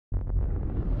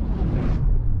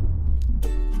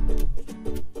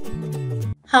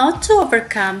How to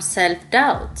overcome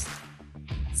self-doubt.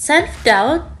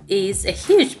 Self-doubt is a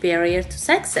huge barrier to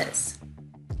success.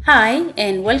 Hi,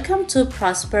 and welcome to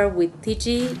Prosper with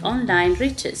TG Online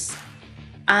Riches.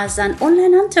 As an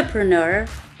online entrepreneur,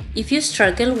 if you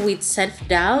struggle with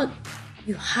self-doubt,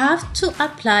 you have to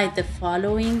apply the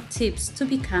following tips to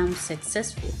become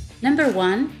successful. Number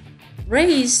 1,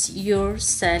 raise your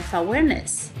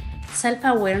self-awareness.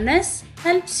 Self-awareness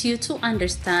helps you to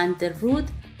understand the root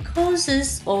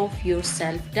causes of your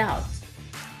self-doubt.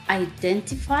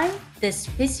 Identify the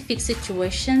specific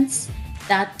situations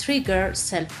that trigger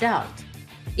self-doubt.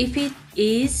 If it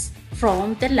is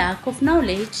from the lack of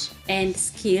knowledge and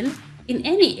skill in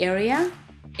any area,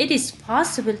 it is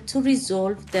possible to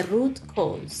resolve the root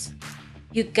cause.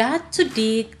 You got to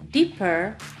dig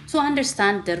deeper to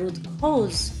understand the root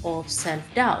cause of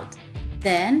self-doubt,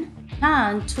 then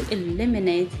plan to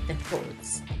eliminate the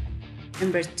cause.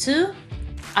 Number 2,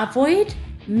 avoid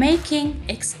making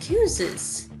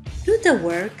excuses. Do the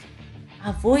work,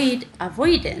 avoid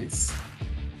avoidance.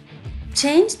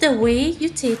 Change the way you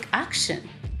take action.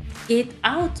 Get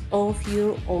out of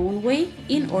your own way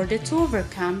in order to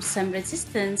overcome some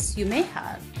resistance you may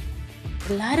have.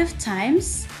 A lot of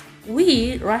times,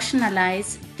 we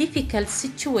rationalize difficult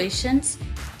situations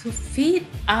to fit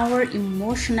our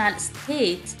emotional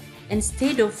state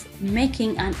instead of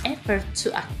making an effort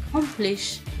to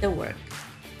accomplish the work.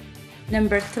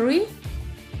 Number 3,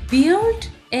 build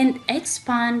and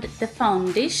expand the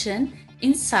foundation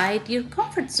inside your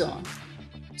comfort zone.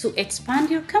 To expand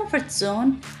your comfort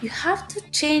zone, you have to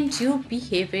change your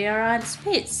behavioral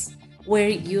space, where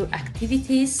your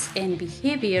activities and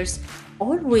behaviors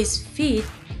always fit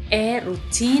a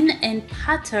routine and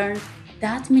pattern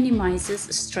that minimizes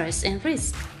stress and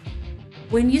risk.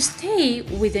 When you stay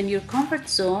within your comfort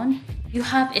zone, you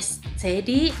have a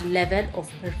steady level of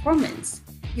performance.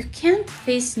 You can't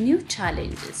face new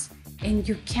challenges and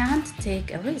you can't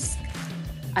take a risk.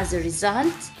 As a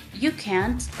result, you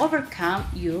can't overcome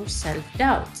your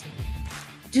self-doubt.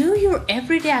 Do your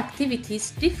everyday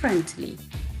activities differently.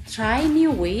 Try new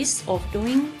ways of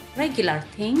doing regular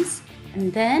things,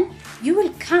 and then you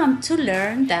will come to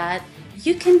learn that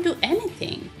you can do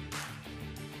anything.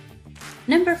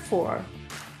 Number 4,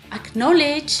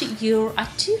 acknowledge your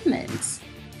achievements.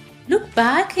 Look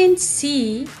back and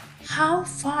see how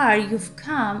far you've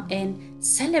come and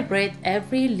celebrate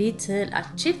every little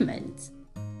achievement.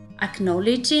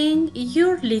 Acknowledging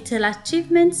your little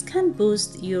achievements can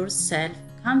boost your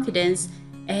self-confidence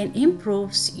and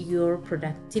improves your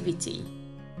productivity.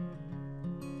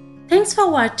 Thanks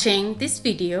for watching this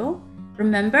video.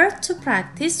 Remember to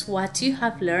practice what you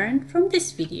have learned from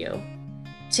this video.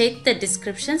 Check the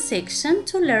description section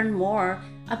to learn more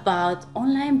about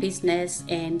online business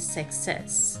and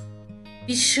success.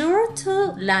 Be sure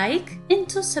to like and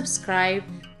to subscribe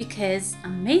because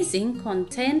amazing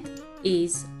content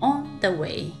is on the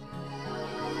way.